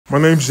My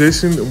name's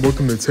Jason and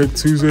welcome to Tech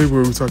Tuesday,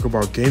 where we talk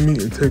about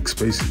gaming and tech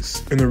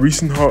spaces. In the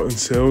recent halt in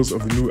sales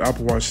of the new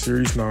Apple Watch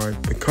Series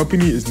 9, the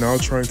company is now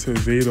trying to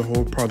evade a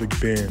whole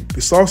product ban.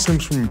 This all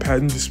stems from a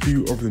patent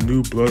dispute over the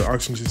new blood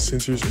oxygen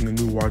sensors in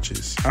the new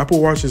watches. Apple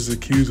Watch is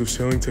accused of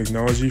selling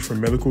technology from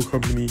medical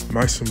company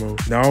Masimo.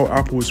 Now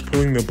Apple is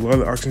pulling the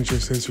blood oxygen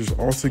sensors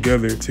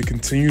altogether to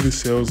continue the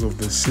sales of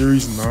the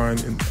Series 9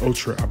 and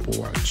Ultra Apple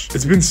Watch.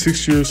 It's been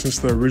 6 years since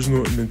the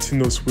original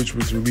Nintendo Switch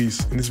was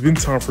released, and it's been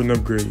time for an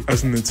upgrade.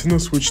 As the Nintendo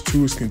Switch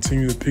 2 is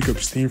continuing to pick up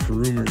steam for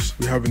rumors,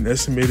 we have an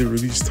estimated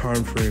release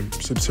time frame,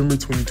 September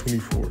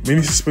 2024.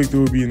 Many suspect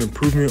there will be an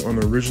improvement on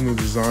the original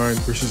design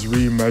versus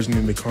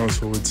reimagining the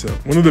console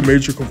itself. One of the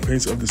major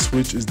complaints of the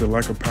Switch is the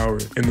lack of power,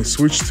 and the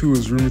Switch 2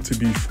 is rumored to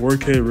be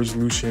 4K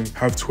resolution,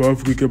 have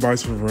 12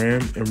 gigabytes of RAM,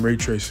 and ray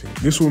tracing.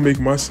 This will make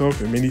myself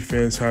and many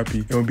fans happy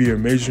and will be a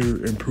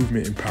major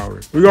improvement in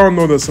power. We all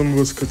know that some of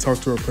us could talk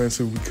to our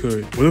plants if we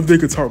could. What if they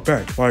could talk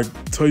back? Like,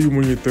 tell you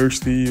when you're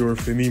thirsty or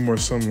if they need more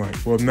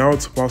sunlight? Well, now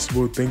it's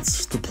possible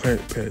thanks to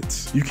Plant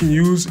Pets. You can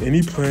use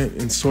any plant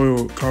and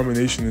soil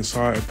combination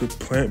inside of the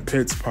Plant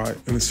Pets pot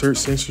and insert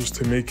sensors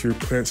to make your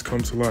plants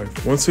come to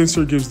life. One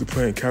sensor gives the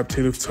plant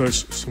captative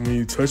touch, so when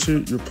you touch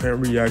it, your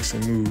plant reacts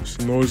and moves.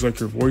 Noise like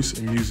your voice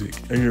and music,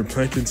 and your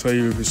plant can tell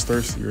you if it's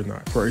thirsty or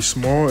not. For a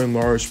small and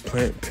large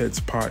Plant Pets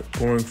pot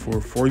going for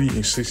 $40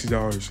 and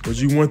 $60. Would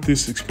you want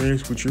this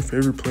experience with your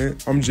favorite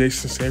plant? I'm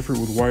Jason Sanford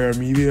with YR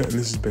Media, and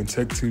this has been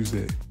Tech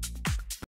Tuesday.